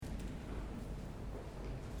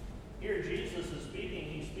Here Jesus is speaking.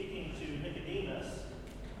 He's speaking to Nicodemus.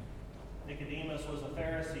 Nicodemus was a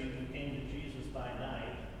Pharisee who came to Jesus by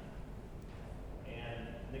night. And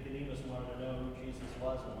Nicodemus wanted to know who Jesus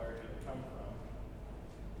was and where he had come from.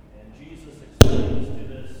 And Jesus explains to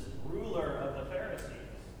this ruler of the Pharisees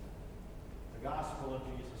the gospel of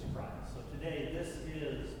Jesus Christ. So today, this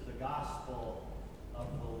is the gospel of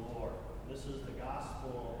the Lord. This is the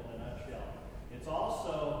gospel in a nutshell. It's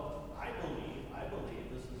also, I believe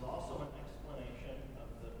this is also an explanation of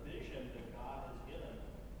the vision that God has given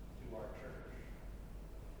to our church.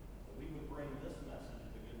 That we would bring this message,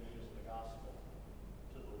 the good news of the gospel,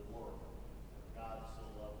 to the world. God so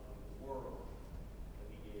loved the world that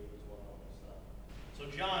he gave his one and only Son. So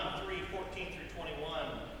John 3:14 through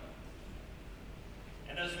 21.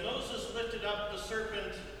 And as Moses lifted up the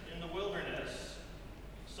serpent in the wilderness,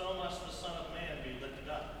 so must the Son of Man be lifted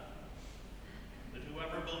up, that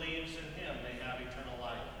whoever believes in him may have eternal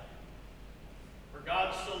life. For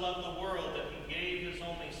God so loved the world that he gave his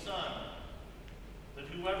only Son, that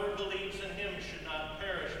whoever believes in him should not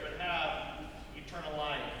perish but have eternal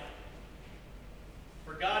life.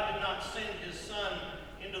 For God did not send his Son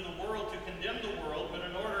into the world to condemn the world, but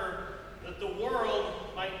in order that the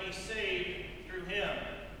world might be saved through him.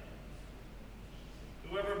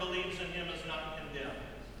 Whoever believes in him is not condemned.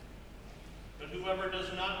 But whoever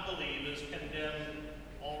does not believe is condemned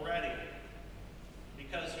already,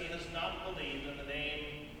 because he has not believed in the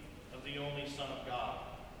name of the only Son of God.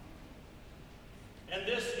 And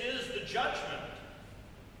this is the judgment.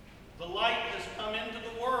 The light has come into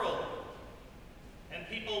the world, and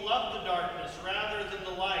people love the darkness rather than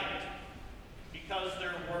the light, because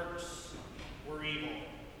their works were evil.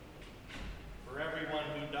 For everyone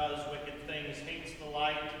who does wicked things hates the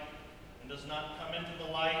light and does not come into the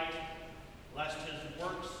light, lest his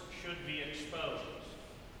works should be exposed.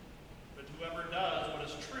 But whoever does what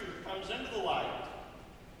is true comes into the light,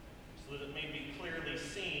 so that it may be clearly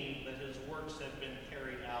seen that his works have been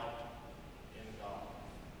carried out in God.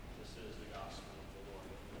 This is the gospel of the Lord.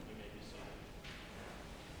 You may be seated.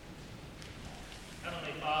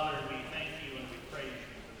 Heavenly Father, we thank you and we praise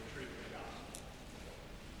you for the truth of the gospel.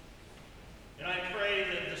 And I pray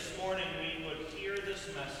that this morning we would hear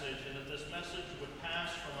this message, and that this message would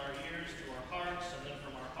pass from our ears to our hearts, and then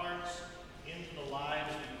from our hearts into the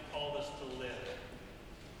lives that you've called us to live.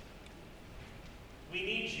 We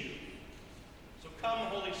need you. So come,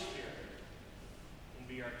 Holy Spirit, and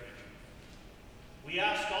be our teacher. We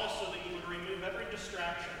ask also that you would remove every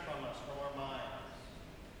distraction from us, from our minds,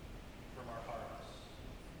 from our hearts.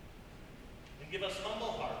 And give us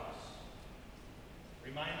humble hearts.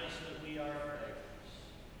 Remind us that we are beggars.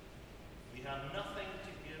 We have nothing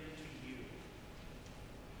to give to you,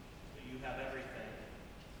 but you have everything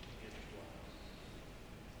to give to us.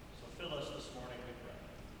 So fill us this morning, we pray.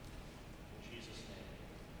 In Jesus' name,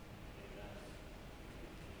 amen.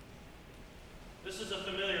 This is a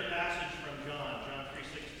familiar passage from John. John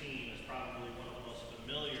 3:16 is probably one of the most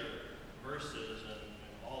familiar verses in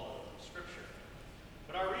all of Scripture.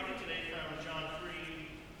 But our reading today from John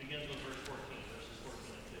 3 begins with verse 14.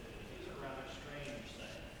 These are rather strange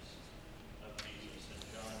sayings of Jesus in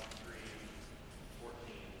John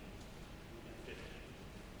 3:14 and 15.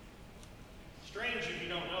 Strange if you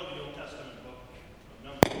don't know the Old Testament book of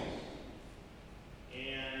Numbers.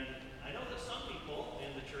 And I know that some people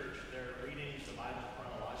in the church, they're reading the Bible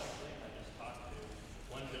chronologically. I just talked to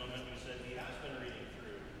one gentleman who said he has been reading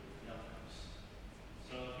through Numbers.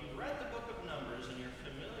 So if you've read the book of Numbers and you're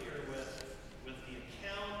familiar with the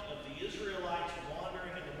account of the Israelites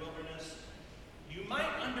wandering in the wilderness, you might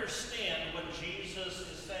understand what Jesus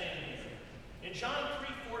is saying here. In John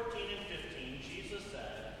 3:14 and 15, Jesus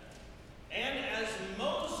said, "And as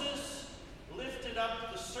Moses lifted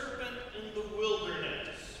up the serpent in the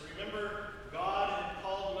wilderness." Remember, God had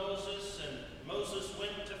called Moses, and Moses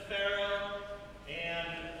went to Pharaoh,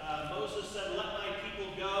 and Moses said, "Let my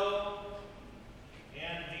people go."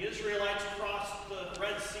 And the Israelites crossed the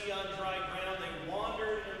Red Sea on dry ground. They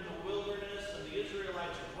wandered in the wilderness, and the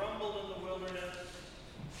Israelites grumbled in the wilderness.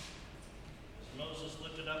 As Moses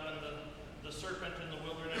lifted up the serpent in the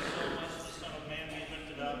wilderness, so must the Son of Man be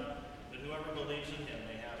lifted up, that whoever believes in him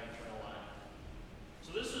may have eternal life.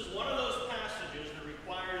 So this is one of those passages that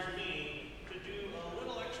requires me to do a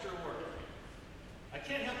little extra work. I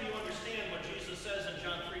can't help you understand what Jesus says in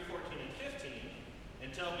John 3:14 and 15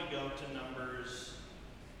 until we go to Numbers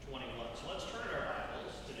 21. So let's turn our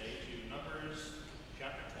Bibles today to Numbers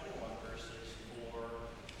chapter 21, verses 4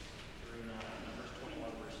 through 9. Numbers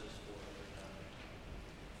 21, verses 4 through 9.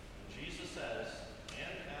 And Jesus says,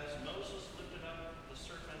 "And as Moses lifted up the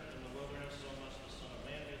serpent in the wilderness, so must the Son of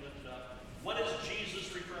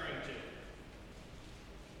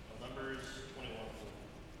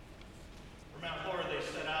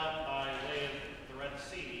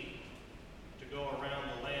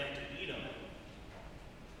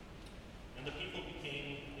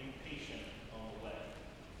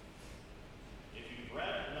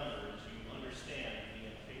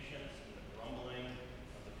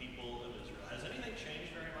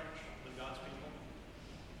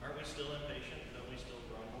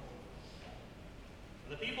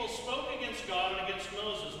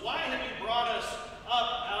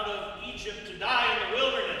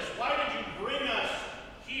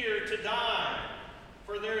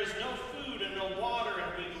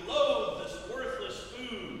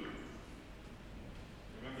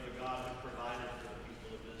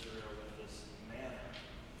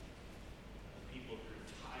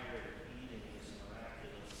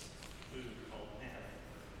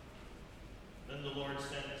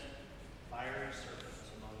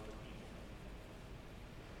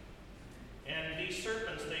these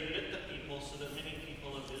serpents, they bit the people so that many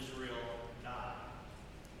people of Israel died.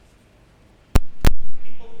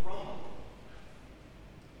 People grumbled.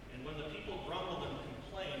 And when the people grumbled and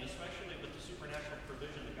complained, especially with the supernatural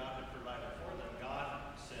provision that God had provided for them,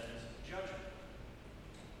 God sends judgment.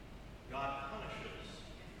 God punishes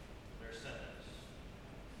their sins.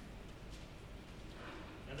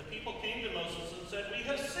 And the people came to Moses and said, "We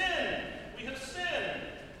have sinned,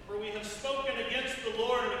 for we have spoken against the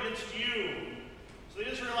Lord and against you." So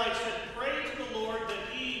the Israelites said, "Pray to the Lord that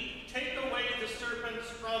he take away the serpents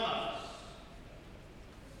from us."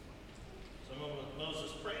 So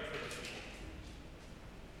Moses prayed for the people.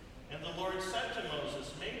 And the Lord said to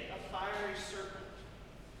Moses, "Make a fiery serpent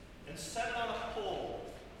and set it on a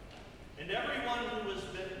pole, and everyone who is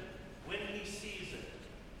bitten, when he sees it,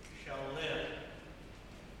 shall live."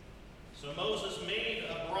 So Moses made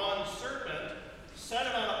a bronze serpent, set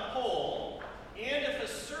it on a pole, and if a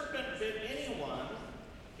serpent bit anyone,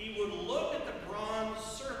 he would look at the bronze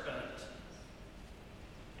serpent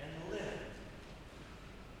and live.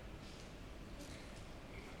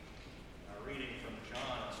 Our reading from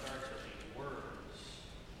John starts with these words.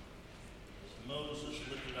 As Moses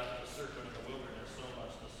lifted up the serpent in the wilderness, so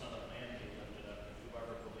must the Son of Man be lifted up, and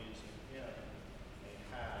whoever believes in him may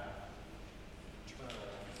have eternal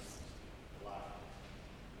life.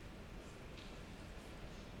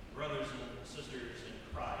 Brothers and sisters in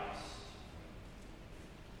Christ,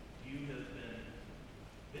 you have been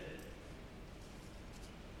bitten.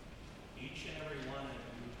 Each and every one of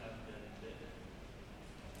you have been bitten.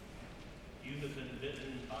 You have been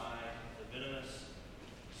bitten by the venomous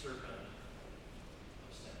serpent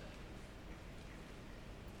of sin.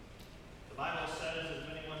 The Bible says that if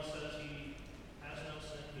anyone says he has no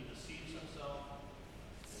sin, he deceives himself,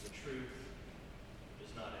 and the truth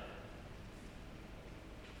is not in him.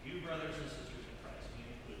 You, brothers and sisters in Christ, me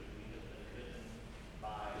included, we have been bitten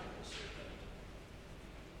by the serpent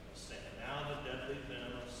of sin. And now the deadly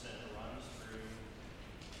venom of sin runs through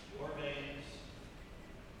your veins,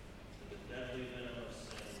 and the deadly venom of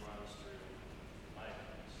sin runs through my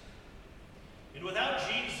veins. And without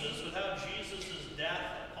Jesus'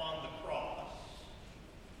 death upon the cross,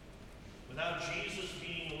 without Jesus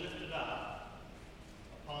being lifted up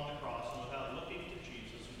upon the cross, and without looking to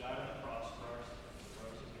Jesus who died on the cross for our sins and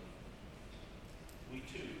rose again, we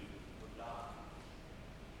too would die.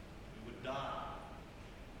 We would die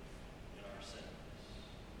in our sins.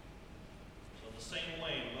 So in the same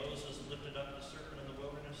way Moses lifted up the serpent in the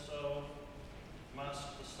wilderness, so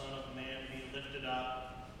must the Son of Man be lifted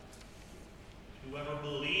up. Whoever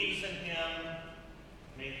believes in him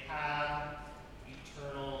may have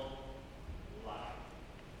eternal life.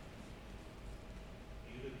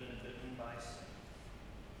 You have been bitten by sin,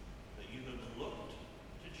 but you have looked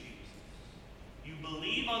to Jesus. You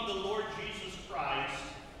believe on the Lord Jesus Christ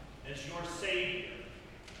as your Savior.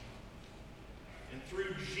 And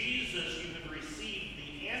through Jesus you have received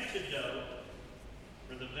the antidote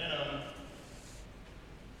for the venom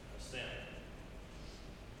of sin.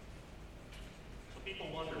 So people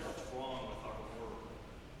wonder what's wrong with our world.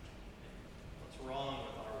 What's wrong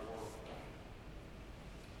with our world?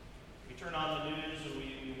 We turn on the news and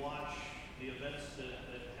we watch the events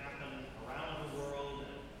that happen around the world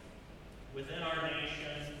and within our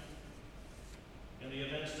nation, and the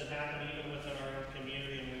events that happen even within our own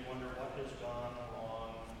community, and we wonder what has gone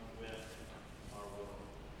wrong with our world.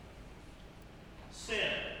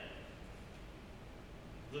 Sin.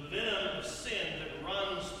 The venom of sin that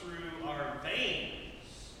runs through our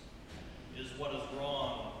veins is what is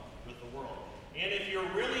wrong with the world. And if you're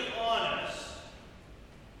really honest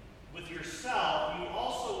with yourself, you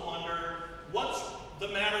also wonder, what's the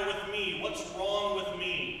matter with me? What's wrong with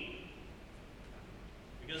me?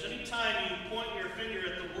 Because anytime you point your finger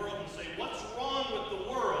at the world and say, what's wrong with the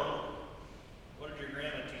world? What did your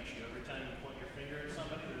grandma teach you? Every time you point your finger at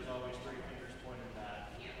somebody, there's always three fingers pointed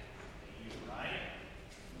back at you, right?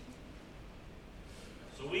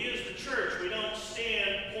 So we as the church, we don't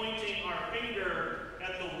stand pointing our finger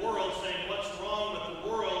at the world saying, what's wrong with the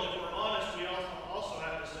world? If we're honest, we also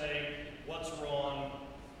have to say, what's wrong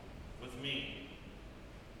with me?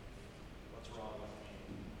 What's wrong with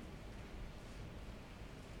me?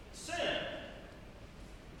 Sin.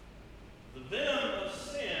 The venom of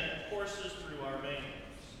sin courses through our veins.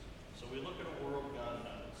 So we look at a world God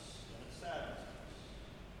knows, and it saddens us.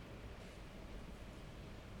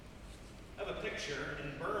 I have a picture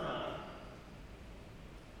in Burma.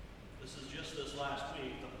 This is just this last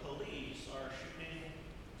week. The police are shooting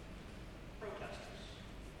protesters.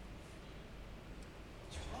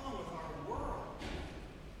 What's wrong with our world?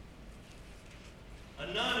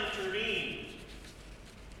 A nun intervened.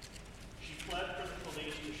 She fled for the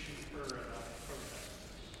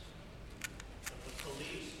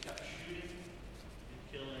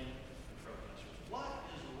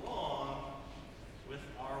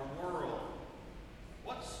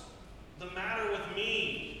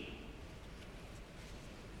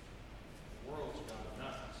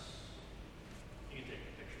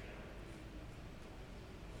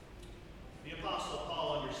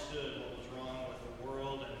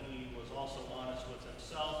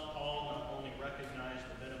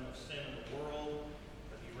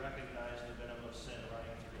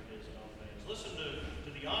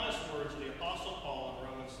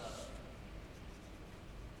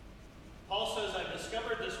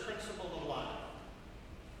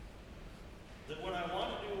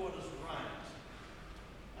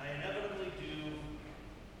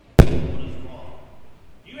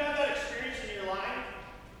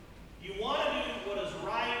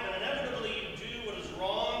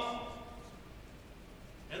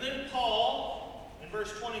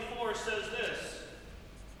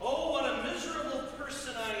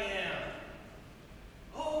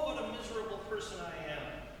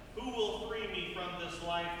Who will free me from this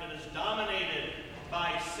life that is dominated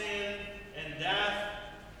by sin and death?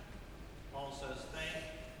 Paul says, thank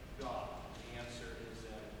God. The answer is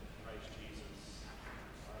in Christ Jesus,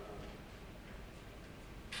 our Lord.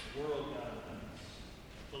 The world got nuts.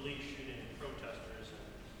 Police shooting protesters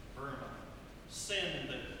in Burma. Sin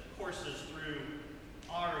that courses through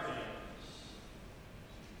our veins.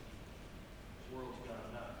 The world's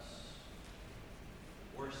gone nuts.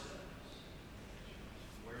 Worse things.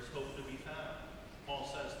 Where's hope to be found? Paul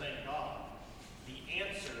says, thank God. The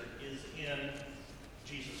answer is in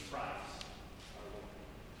Jesus Christ, our Lord.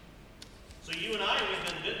 So you and I, we've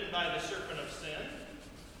been bitten by the serpent of sin.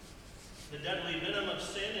 The deadly venom of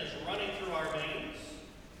sin is running through our veins.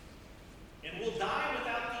 And we'll die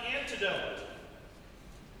without the antidote.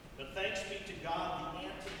 But thanks be to God, the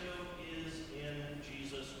antidote is in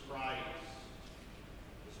Jesus Christ.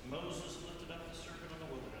 As Moses lifted up the serpent in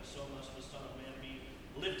the wilderness, so must the Son of Man be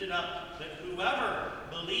lifted up, that whoever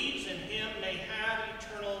believes in him may have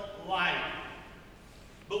eternal life.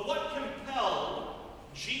 But what compelled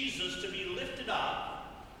Jesus to be lifted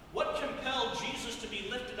up? What compelled Jesus to be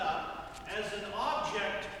lifted up as an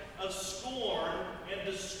object of scorn and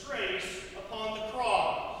disgrace upon the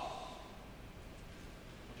cross?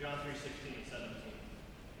 John 3:16 and 17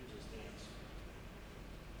 gives us the answer.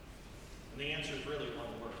 And the answer is really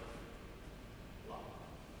one word. Love.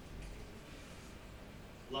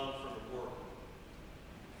 Love for the world.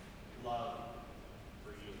 Love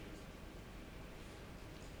for you.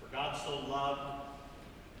 For God so loved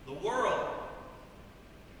the world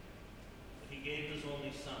that he gave his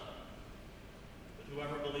only Son, that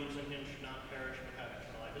whoever believes in him should not perish but have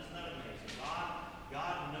eternal life. Isn't that amazing?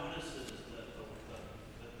 God notices the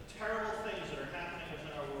terrible things that are happening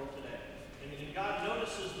within our world today. And God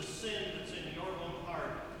notices the sin that's in your own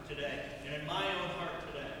heart today, and in my own heart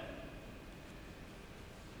today.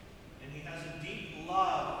 And he has a deep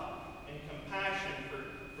love and compassion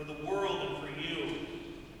for the world and for you.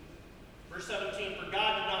 Verse 17, for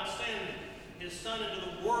God did not send his Son into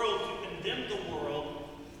the world to condemn the world,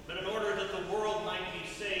 but in order that the world might be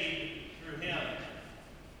saved through him.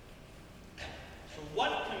 So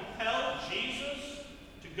what compelled Jesus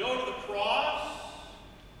to go to the cross?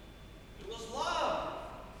 It was love.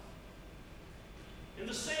 In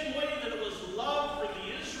the same way that it was love for the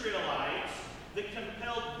Israelites that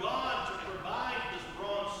compelled God to provide this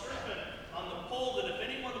bronze serpent on the pole, that if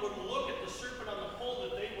anyone would look at the serpent on the pole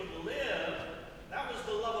that they would live, that was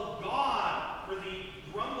the love of God for the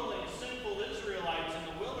grumbling, sinful Israelites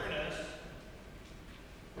in the wilderness.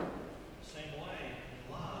 The same way,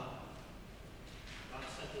 in love, God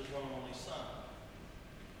sent his one and only Son.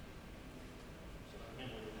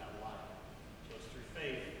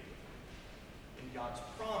 Faith in God's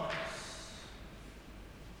promise.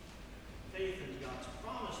 Faith in God's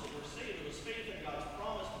promise that we're saved. It was faith in God's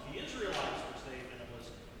promise that the Israelites were saved, and it was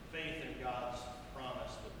faith in God's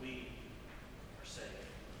promise that we are saved.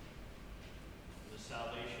 And the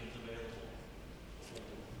salvation is available to the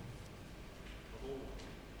whole world.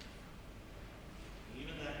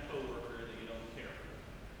 Even that coworker that you don't care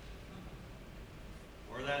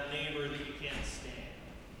for, or that neighbor that you can't stand,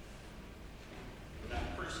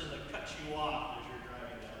 that person that cuts you off as you're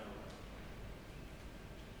driving down the road.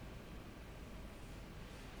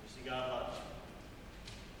 You see, God loves you.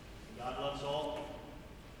 God loves all people.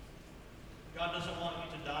 God doesn't want you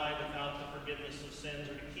to die without the forgiveness of sins,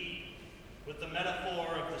 or to keep with the metaphor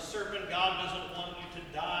of the serpent. God doesn't want you to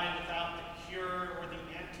die without the cure or the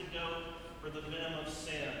antidote for the venom of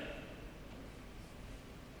sin.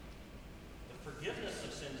 The forgiveness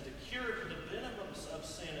of sins, the cure for the venom of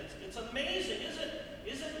sin. It's amazing, isn't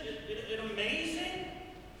it amazing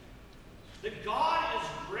that God is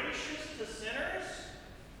gracious to sinners?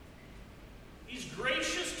 He's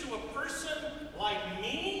gracious to a person like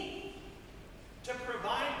me to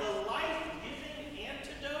provide the life-giving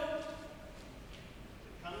antidote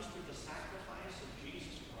that comes through the sacrifice of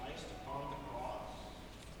Jesus Christ upon the cross.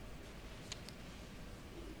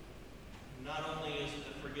 Not only is it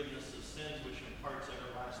the forgiveness of sins which imparts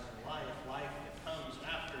everlasting life, life that comes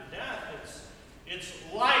after death, it's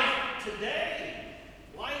life today.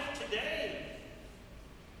 Life today.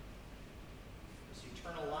 This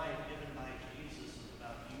eternal life given by Jesus is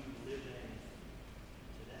about you living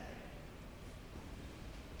today.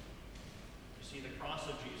 You see, the cross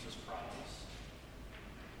of Jesus Christ,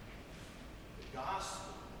 the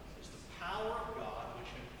gospel, is the power of God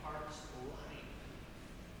which imparts life.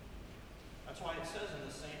 That's why it says in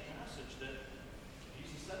the same passage that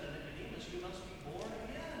Jesus said to Nicodemus, you must be born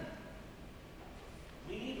again.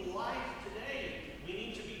 We need life today. We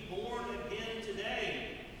need to be born again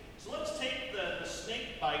today. So let's take the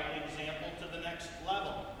snake bite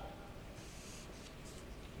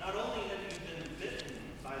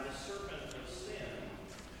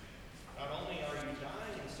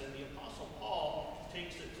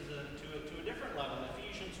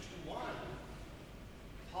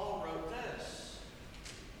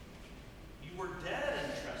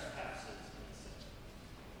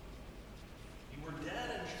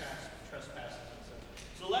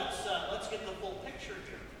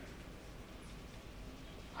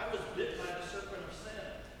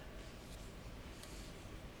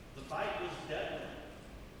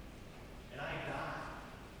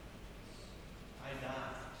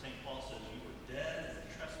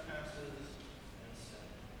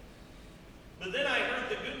But then I heard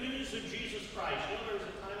the good news of Jesus Christ. You know, there was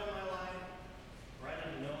a time in my life where I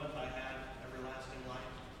didn't know if I had everlasting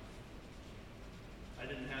life. I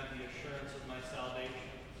didn't have the assurance of my salvation.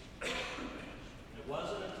 It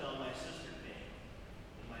wasn't until my sister came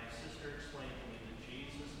and my sister explained to me that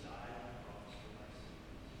Jesus died on the cross for my sins.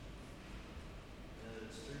 And that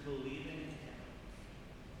it's through believing in him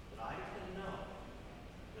that I can know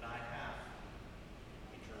that I have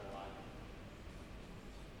eternal life.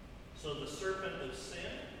 So the serpent of sin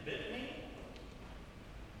bit me.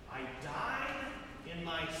 I died in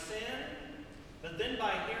my sin, but then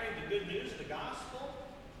by hearing the good news of the gospel,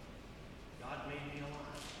 God made me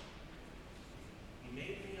alive. He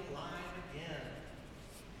made me alive again.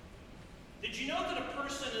 Did you know that a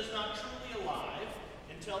person is not truly alive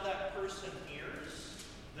until that person hears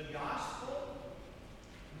the gospel,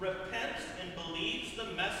 repents, and believes the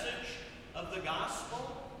message of the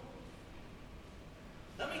gospel?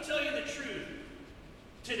 Let me tell you the truth.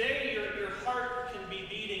 Today, your heart can be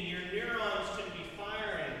beating, your neurons can be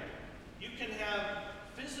firing. You can have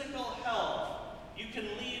physical health. You can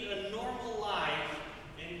lead a normal life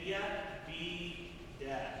and yet be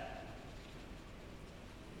dead.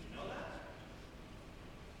 Did you know that?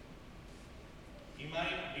 You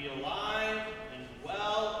might be alive and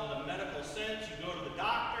well in the medical sense. You go to the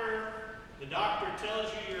doctor. The doctor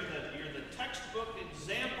tells you you're the textbook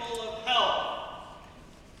example of health.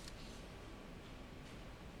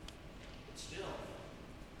 But still,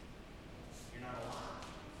 you're not alive.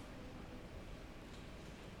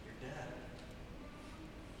 You're dead.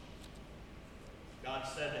 God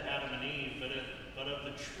said to Adam and Eve, but of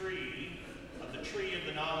the tree of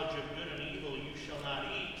the knowledge of good and evil you shall not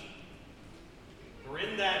eat. For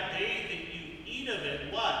in that day that you eat of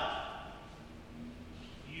it, what?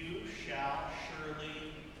 You shall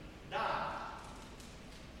surely die.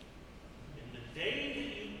 In the day that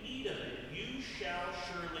you eat of it, you shall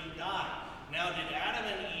surely die. Now, did Adam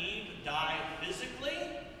and Eve die physically?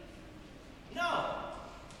 No.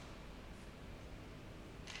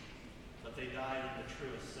 But they died in the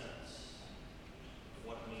truest sense of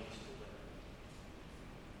what it means to live.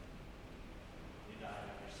 They died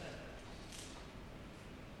in their sin.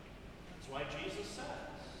 That's why Jesus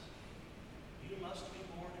says, you must be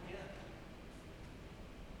born again.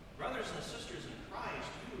 Brothers and sisters in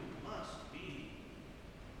Christ, you must be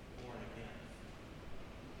born again.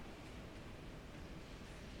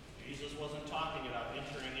 Jesus wasn't talking about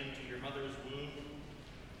entering into your mother's womb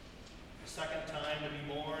a second time to be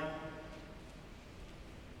born.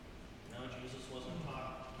 No, Jesus wasn't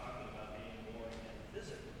talking about being born again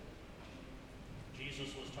physically.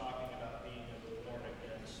 Jesus was talking about being born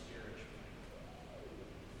again spiritually.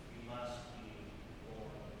 You must be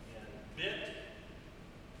born again. Bit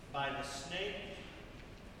by the snake,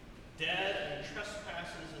 dead in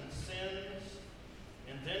trespasses and sins,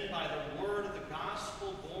 and then by the word of the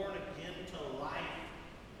gospel born again to life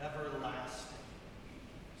everlasting.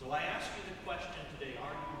 So I ask you the question today,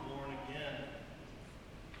 are you born again?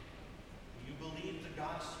 Do you believe the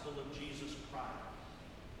gospel of Jesus Christ?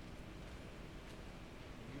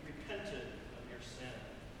 Have you repented of your sin?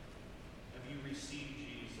 Have you received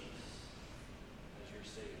Jesus as your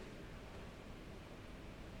Savior?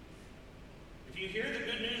 If you hear the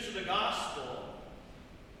good news of the gospel,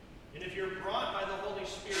 and if you're brought by the Holy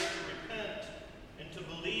Spirit to repent and to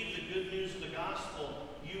believe the good news of the gospel,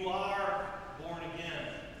 you are born again.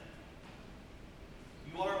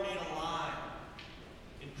 You are made alive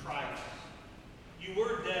in Christ. You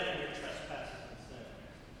were dead in your trespasses and sins.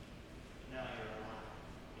 But now you're alive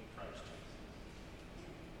in Christ Jesus.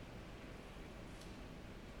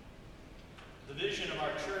 The vision of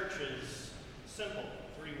our church is simple.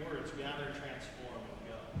 3 words: gather, transform, and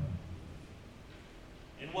go.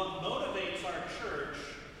 And what motivates our church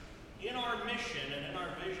in our mission and in our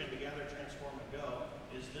vision to gather, transform, and go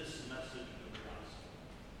is this message of the gospel.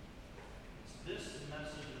 It's this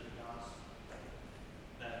message of the gospel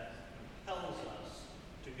that compels us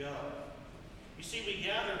to go. You see, we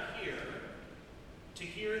gather here to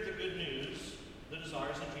hear the good news that is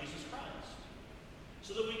ours in Jesus Christ,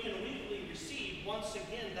 so that we can weekly receive once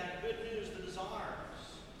again that good news that is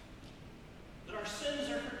ours, that our sins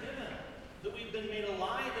are forgiven, that we've been made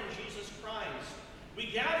alive in Jesus Christ. We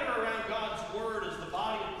gather around God's Word as the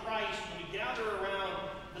body of Christ, and we gather around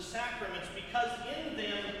the sacraments because in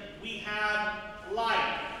them we have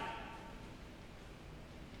life.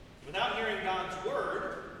 Without hearing God's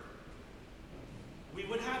Word, we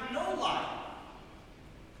would have no life.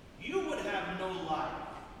 You would have no life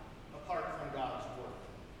apart from God's Word.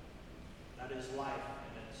 That is life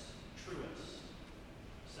in its truest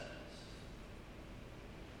sense.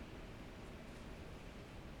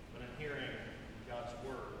 But in hearing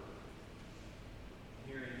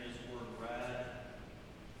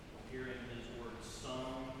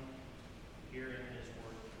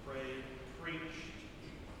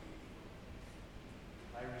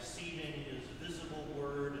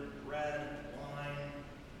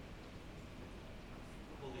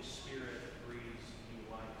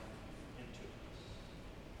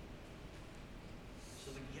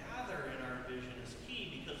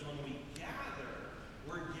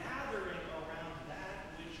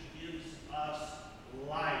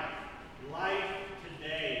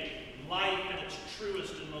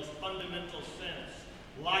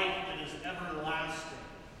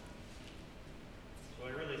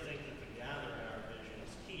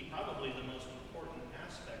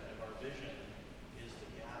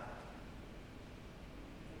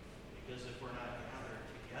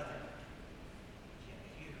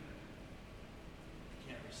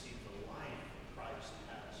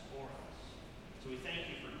So we thank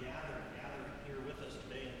you for gathering here with us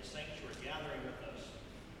today in the sanctuary, gathering with us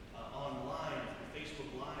online, through Facebook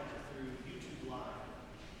Live, or through YouTube Live,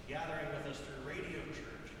 gathering with us through Radio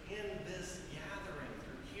Church. In this gathering,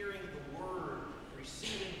 through hearing the Word,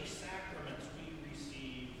 receiving the sacraments, we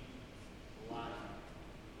receive life.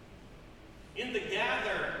 In the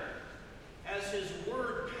gather, as His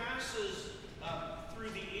Word passes through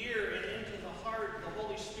the ear and into the heart, the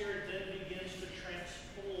Holy Spirit then begins to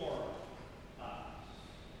transform us.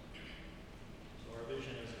 So our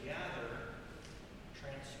vision is gather,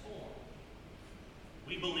 transform.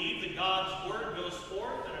 We believe that God's Word goes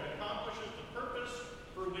forth and it accomplishes the purpose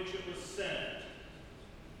for which it was sent,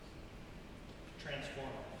 to transform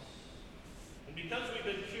us. And because we've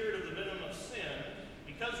been cured of the venom of sin,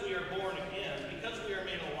 because we are born again, because we are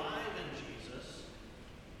made alive in Jesus,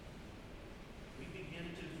 we begin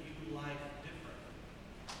to view life differently.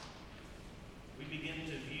 We begin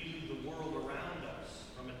to view the world around us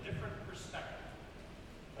from a different perspective,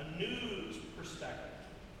 a new perspective.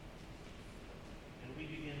 And we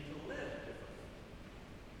begin to live differently.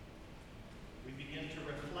 We begin to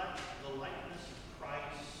reflect the likeness of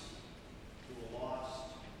Christ to a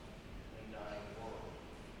lost and dying world.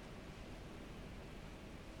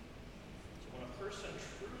 So when a person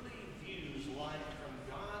truly views life from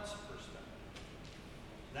God's perspective,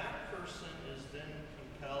 that person is then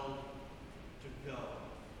compelled to go.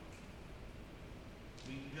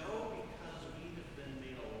 We go because we have been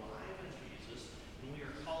made alive in Jesus, and we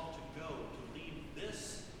are called to go, to leave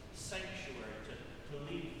this sanctuary, to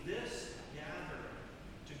leave this gathering,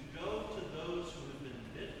 to go to those who have been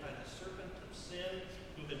bit by the serpent of sin,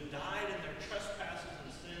 who have died in their trespasses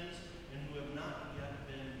and sins, and who have not yet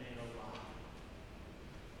been made alive.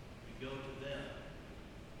 We go to them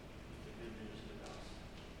with the good news of the gospel.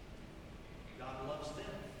 God loves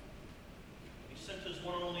them. He sent His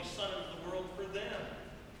one and only Son into the world for them.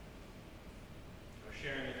 I was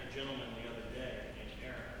sharing with a gentleman the other day named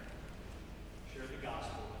Aaron. Shared the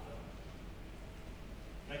gospel with him.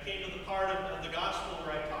 And I came to the part of the gospel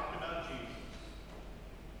where I talked about Jesus.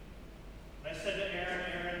 And I said to Aaron,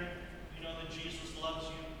 Aaron, you know that Jesus loves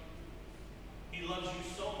you? He loves you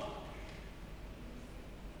so much.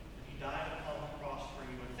 And He died upon the cross for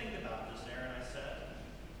you. And think about this, Aaron, I said.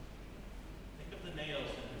 Think of the nails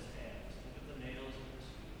in His hands. Think of the nails in His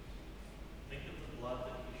feet. Think of the blood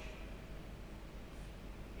that He shed.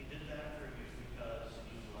 He did that for you because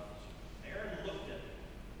He loves you. Aaron looked at me.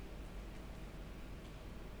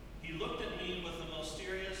 He looked at me with the most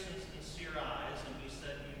serious and sincere eyes, and he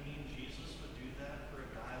said, "You mean Jesus would do that for a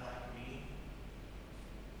guy like me?"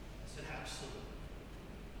 I said, "Absolutely.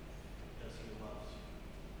 Because He loves you."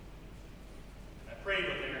 And I prayed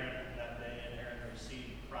with Aaron that day, and Aaron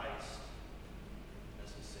received Christ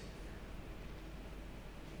as his Savior.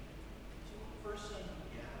 So a person who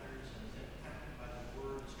gathers and is impacted by the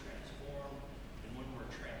Word is transformed, and when we're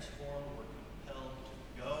transformed, we're compelled to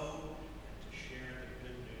go and to share the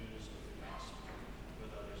good news of the gospel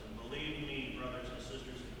with others. And believe me, brothers and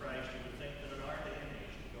sisters in Christ, you would think that in our day and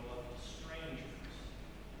age to go up to strangers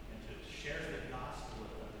and to share the gospel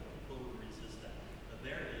with them, that people would resist that. But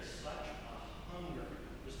there is such a hunger.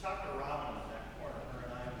 Just talk to Robin at that corner. Her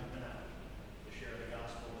and I have been out to share the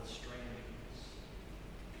gospel with strangers.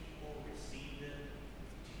 People received it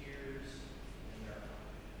with tears in their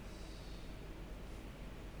eyes.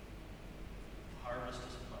 The harvest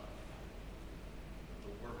is plenty, but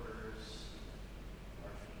the workers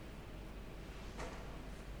are few.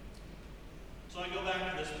 So I go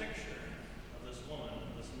back to this picture of this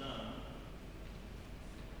woman, this nun.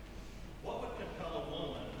 What would compel a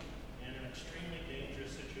woman in an extremely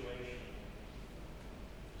dangerous situation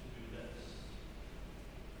to do this?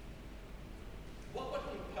 What would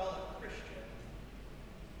compel a Christian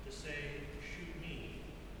to say, "Shoot me,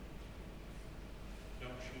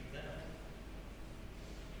 don't shoot them"?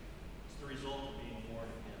 It's the result of being born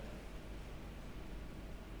again.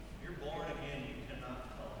 If you're born again, you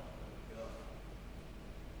cannot tell them where to go.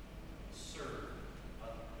 Serve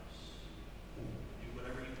others. Do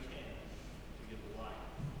whatever you can to give life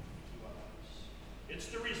to others. It's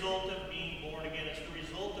the result of being born again. It's the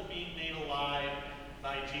result of being made alive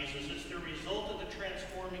by Jesus. It's the result of the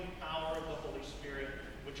transforming power of the Holy Spirit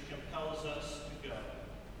which compels us to go.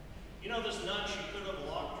 You know, this nun, she could have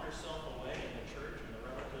locked herself away in the church, in the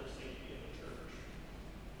relative safety of the church,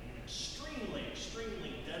 in an extremely,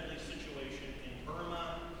 extremely deadly situation in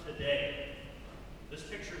Burma today. This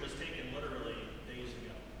picture was taken literally days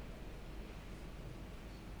ago.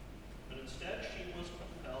 But instead, she was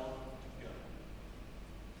compelled to go.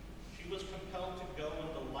 She was compelled to go in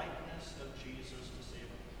the likeness of Jesus to save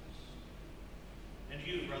others. And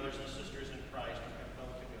you, brothers and sisters in Christ